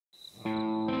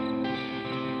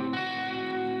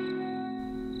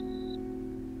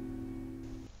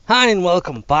Hi and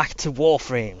welcome back to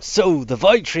Warframe. So the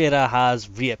Void Trader has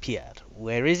reappeared.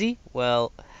 Where is he?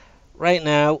 Well, right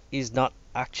now he's not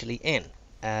actually in.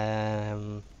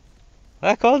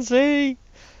 I can't see.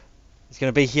 He's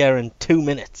gonna be here in 2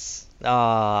 minutes.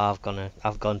 Ah,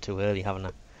 I've gone too early, haven't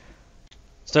I?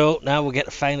 So now we'll get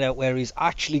to find out where he's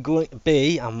actually going to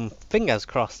be. Fingers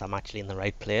crossed I'm actually in the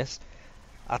right place.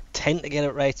 I tend to get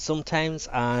it right sometimes,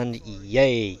 and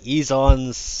yay, he's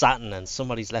on Saturn, and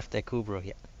somebody's left their Kubro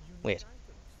here. Wait,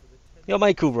 you're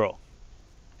my Kubro.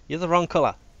 You're the wrong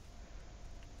colour.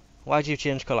 Why'd you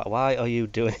change colour? Why are you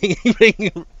doing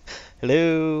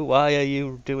Hello, why are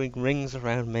you doing rings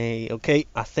around me? Okay,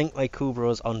 I think my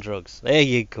Kubro's on drugs. There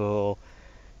you go.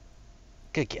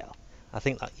 Good girl. I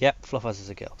think that, yep, Fluffers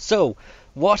is a girl. So,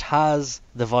 what has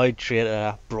the Void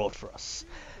Trader brought for us?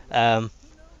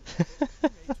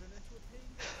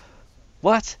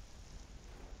 What?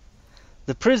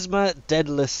 The Prisma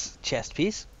Daedalus chest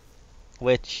piece,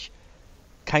 which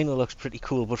kind of looks pretty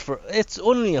cool, but it's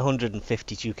only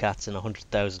 150 ducats and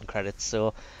 100,000 credits,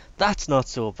 so that's not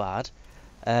so bad.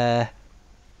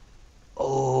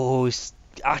 Oh, it's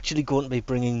actually going to be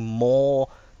bringing more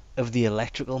of the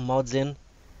electrical mods in.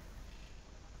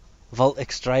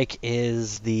 Voltaic strike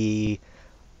is the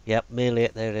melee.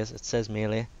 There it is. It says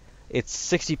melee. It's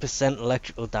 60%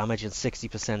 electrical damage and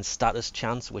 60% status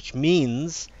chance, which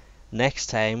means next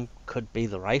time could be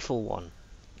the rifle one.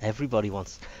 Everybody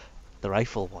wants the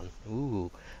rifle one.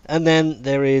 Ooh. And then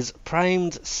there is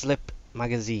primed slip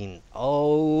magazine.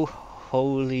 Oh,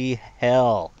 holy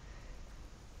hell.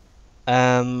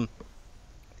 That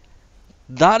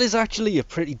is actually a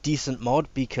pretty decent mod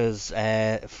because,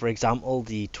 for example,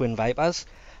 the Twin Vipers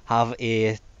have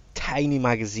a tiny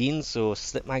magazine, so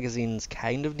slip magazine's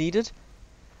kind of needed.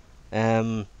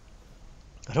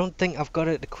 I don't think I've got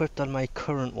it equipped on my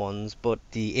current ones, but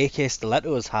the AK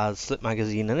Stilettos has slip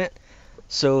magazine in it.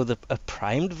 So a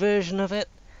primed version of it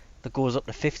that goes up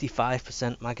to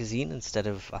 55% magazine instead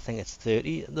of, I think it's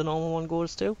 30 the normal one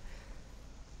goes to.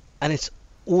 And it's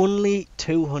only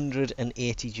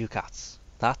 280 ducats.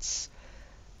 That's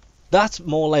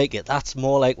more like it. That's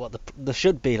more like what the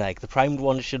should be like. The primed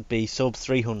ones should be sub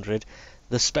 300.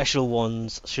 The special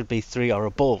ones should be 3 or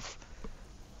above.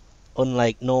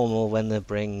 Unlike normal when they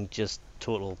bring just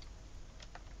total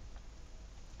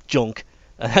junk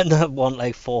and I want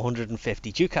like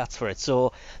 450 ducats for it.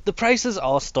 So the prices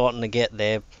are starting to get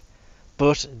there,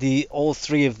 but all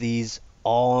three of these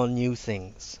are new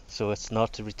things, so it's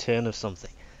not a return of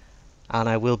something. And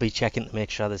I will be checking to make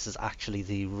sure this is actually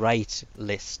the right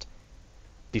list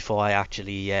before I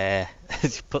actually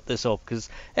put this up, because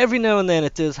every now and then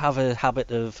it does have a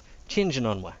habit of changing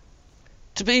on me.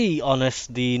 To be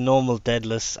honest, the normal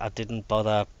Daedalus I didn't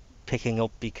bother picking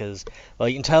up because, well,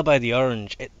 you can tell by the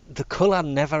orange, the colour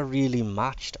never really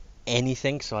matched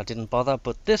anything, so I didn't bother.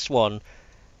 But this one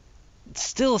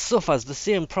still suffers the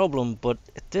same problem, but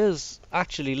it does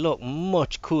actually look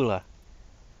much cooler.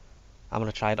 I'm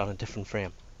going to try it on a different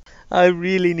frame. I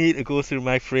really need to go through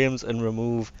my frames and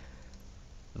remove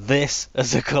this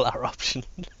as a colour option.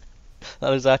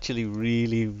 That is actually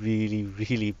really, really,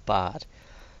 really bad.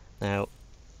 Now,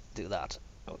 do that.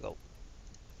 There we go.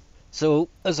 So,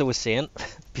 as I was saying,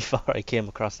 before I came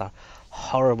across that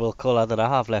horrible colour that I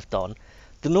have left on,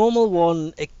 the normal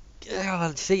one, it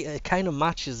kind of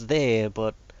matches there,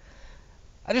 but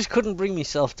I just couldn't bring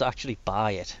myself to actually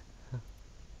buy it.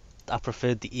 I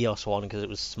preferred the EOS one because it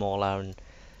was smaller, and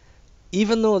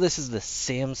even though this is the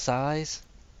same size,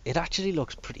 it actually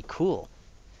looks pretty cool.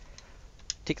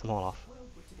 Take them all off.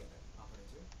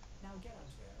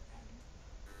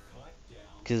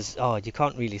 Because, you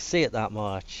can't really see it that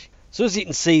much. So as you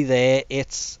can see there, I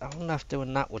wonder if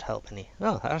doing that would help any.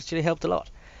 Oh, that actually helped a lot.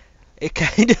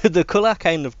 The colour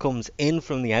kind of comes in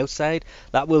from the outside.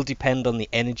 That will depend on the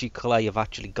energy colour you've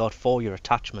actually got for your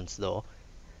attachments though.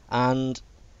 And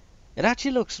it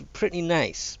actually looks pretty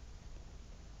nice.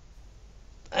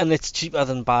 And it's cheaper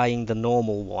than buying the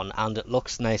normal one, and it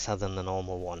looks nicer than the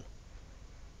normal one.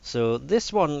 So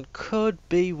this one could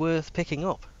be worth picking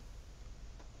up.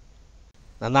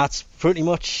 And that's pretty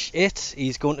much it.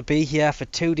 He's going to be here for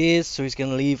 2 days, so he's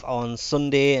going to leave on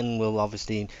Sunday and will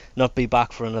obviously not be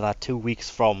back for another 2 weeks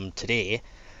from today.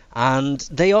 And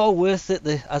they are worth it.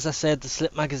 As I said, the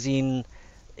slip magazine,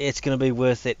 it's going to be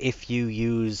worth it if you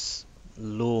use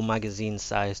low magazine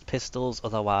sized pistols.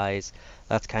 Otherwise,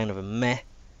 that's kind of a meh.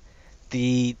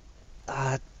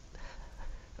 I'm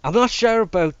not sure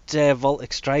about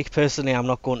Voltaic Strike. Personally, I'm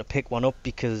not going to pick one up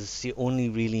because you only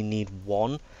really need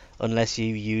one. Unless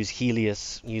you use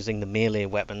Helios using the melee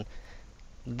weapon,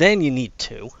 then you need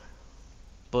 2.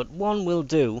 But 1 will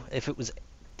do. If it was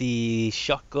the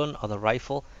shotgun or the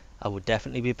rifle, I would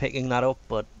definitely be picking that up,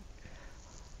 but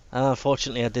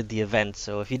unfortunately I did the event.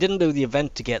 So if you didn't do the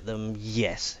event to get them,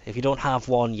 yes. If you don't have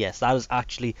one, yes, that is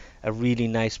actually a really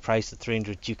nice price at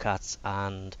 300 ducats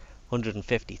and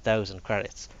 150,000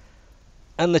 credits.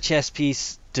 And the chest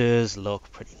piece does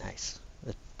look pretty nice,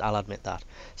 I'll admit that.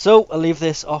 So I'll leave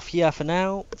this off here for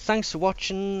now. Thanks for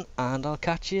watching, and I'll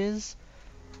catch you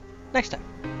next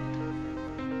time.